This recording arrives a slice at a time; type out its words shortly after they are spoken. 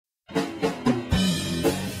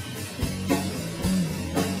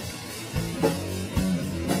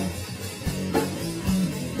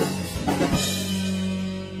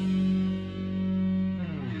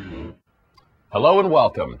Hello and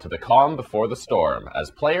welcome to the calm before the storm, as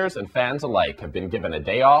players and fans alike have been given a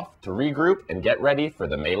day off to regroup and get ready for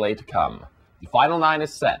the melee to come. The final 9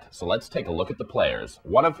 is set, so let's take a look at the players,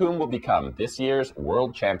 one of whom will become this year's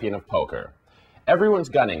World Champion of Poker. Everyone's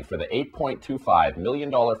gunning for the $8.25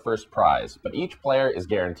 million first prize, but each player is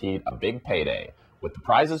guaranteed a big payday, with the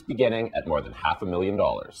prizes beginning at more than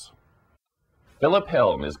 $500,000. Philip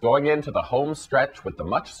Hilm is going into the home stretch with the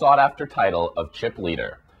much sought-after title of Chip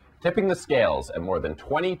Leader. Tipping the scales at more than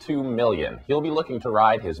 $22 million, he'll be looking to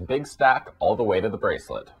ride his big stack all the way to the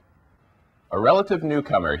bracelet. A relative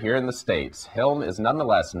newcomer here in the States, Hilm is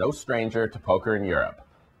nonetheless no stranger to poker in Europe.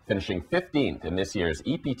 Finishing 15th in this year's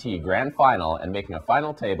EPT Grand Final and making a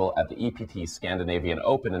final table at the EPT Scandinavian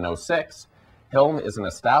Open in '06, Hilm is an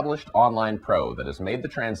established online pro that has made the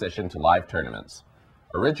transition to live tournaments.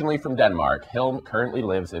 Originally from Denmark, Hilm currently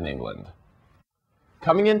lives in England.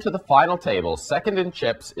 Coming into the final table, second in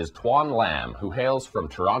chips is Tuan Lam, who hails from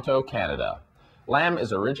Toronto, Canada. Lam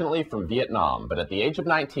is originally from Vietnam, but at the age of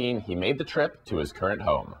 19, he made the trip to his current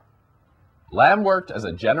home. Lam worked as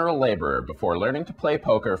a general laborer before learning to play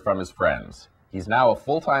poker from his friends. He's now a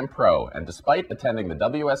full-time pro, and despite attending the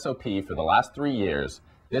WSOP for the last 3 years,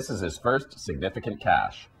 this is his first significant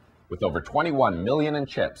cash. With over 21 million in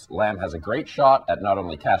chips, Lam has a great shot at not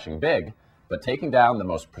only cashing big, but taking down the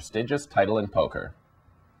most prestigious title in poker.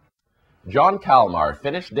 John Kalmar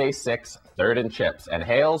finished day 6, third in chips, and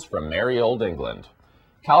hails from merry old England.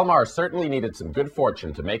 Kalmar certainly needed some good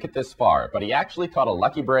fortune to make it this far, but he actually caught a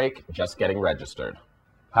lucky break just getting registered.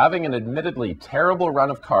 Having an admittedly terrible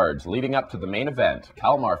run of cards leading up to the main event,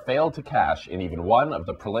 Kalmar failed to cash in even one of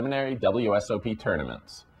the preliminary WSOP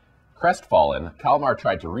tournaments. Crestfallen, Kalmar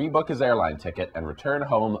tried to rebook his airline ticket and return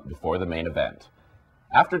home before the main event.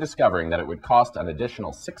 After discovering that it would cost an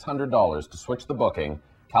additional $600 to switch the booking,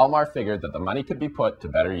 Kalmar figured that the money could be put to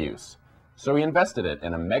better use. So he invested it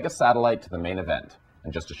in a mega satellite to the main event,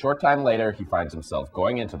 and just a short time later he finds himself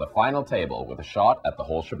going into the final table with a shot at the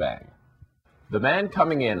whole shebang. The man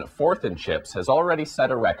coming in 4th in chips has already set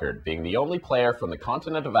a record, being the only player from the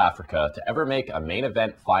continent of Africa to ever make a main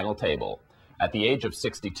event final table. At the age of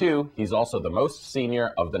 62, he's also the most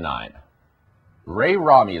senior of the 9. Ray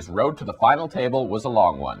Rami's road to the final table was a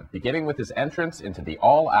long one, beginning with his entrance into the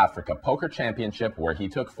All-Africa Poker Championship where he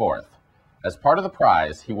took 4th. As part of the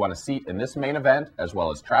prize, he won a seat in this main event as well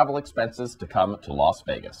as travel expenses to come to Las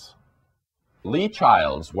Vegas. Lee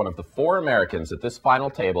Childs, one of the 4 Americans at this final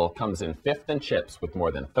table, comes in 5th in chips with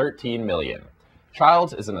more than $13 million.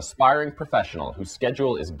 Childs is an aspiring professional whose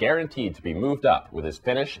schedule is guaranteed to be moved up with his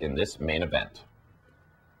finish in this main event.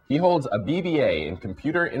 He holds a BBA in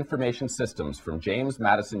Computer Information Systems from James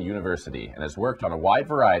Madison University and has worked on a wide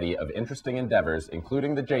variety of interesting endeavors,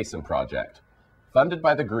 including the Jason Project. Funded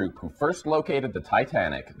by the group who first located the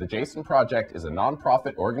Titanic, the Jason Project is a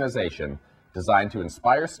nonprofit organization designed to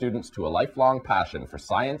inspire students to a lifelong passion for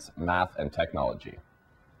science, math, and technology.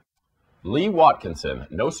 Lee Watkinson,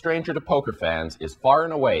 no stranger to poker fans, is far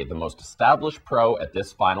and away the most established pro at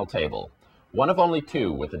this final table. One of only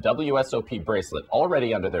 2 with the WSOP bracelet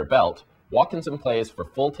already under their belt, Watkinson plays for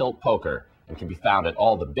Full Tilt Poker and can be found at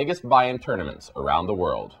all the biggest buy-in tournaments around the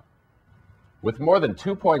world. With more than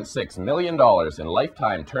 $2.6 million in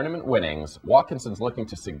lifetime tournament winnings, Watkinson's looking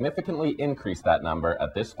to significantly increase that number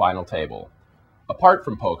at this final table. Apart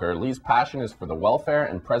from poker, Lee's passion is for the welfare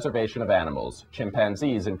and preservation of animals,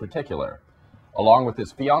 chimpanzees in particular. Along with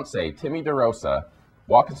his fiancée, Timmy DeRosa,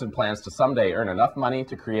 Watkinson plans to someday earn enough money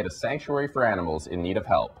to create a sanctuary for animals in need of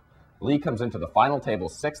help. Lee comes into the final table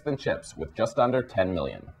 6th in chips with just under $10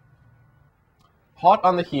 million. Hot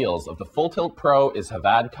on the heels of the Full Tilt Pro is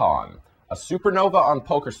Havad Khan. A supernova on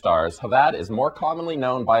PokerStars, Havad is more commonly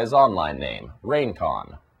known by his online name, Rain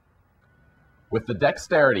Khan. With the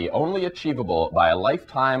dexterity only achievable by a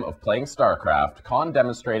lifetime of playing StarCraft, Khan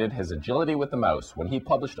demonstrated his agility with the mouse when he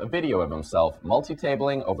published a video of himself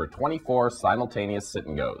multi-tabling over 24 simultaneous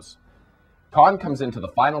sit-and-goes. Khan comes into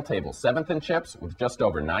the final table 7th in chips with just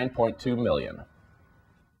over $9.2 million.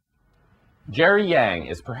 Jerry Yang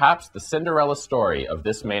is perhaps the Cinderella story of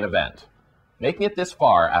this main event. Making it this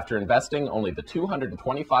far after investing only the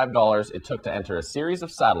 $225 it took to enter a series of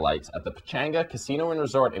satellites at the Pechanga Casino and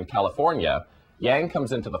Resort in California, Yang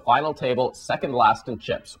comes into the final table 2nd last in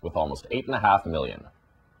chips with almost $8.5 million.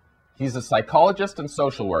 He's a psychologist and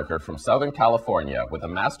social worker from Southern California with a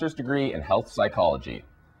master's degree in health psychology.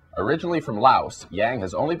 Originally from Laos, Yang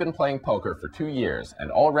has only been playing poker for 2 years, and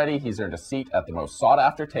already he's earned a seat at the most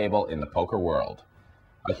sought-after table in the poker world.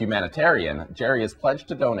 A humanitarian, Jerry is pledged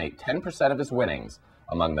to donate 10% of his winnings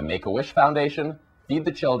among the Make-A-Wish Foundation, Feed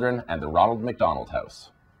the Children, and the Ronald McDonald House.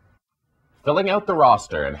 Filling out the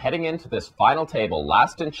roster and heading into this final table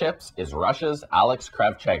last in chips is Russia's Alex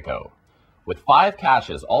Kravchenko. With 5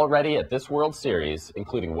 caches already at this World Series,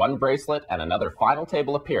 including 1 bracelet and another final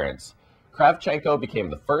table appearance, Kravchenko became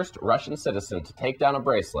the first Russian citizen to take down a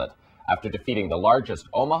bracelet after defeating the largest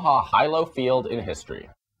Omaha high-low field in history.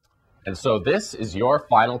 And so this is your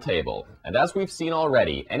final table, and as we've seen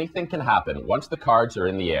already, anything can happen once the cards are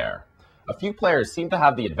in the air. A few players seem to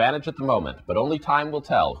have the advantage at the moment, but only time will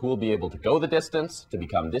tell who will be able to go the distance to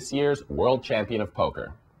become this year's World Champion of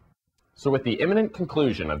Poker. So with the imminent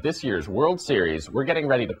conclusion of this year's World Series, we're getting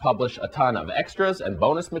ready to publish a ton of extras and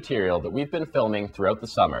bonus material that we've been filming throughout the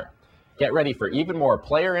summer. Get ready for even more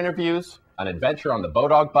player interviews, an adventure on the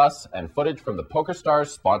Bodog bus, and footage from the PokerStars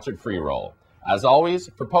sponsored free roll. As always,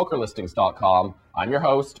 for PokerListings.com, I'm your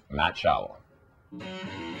host, Matt Schowell.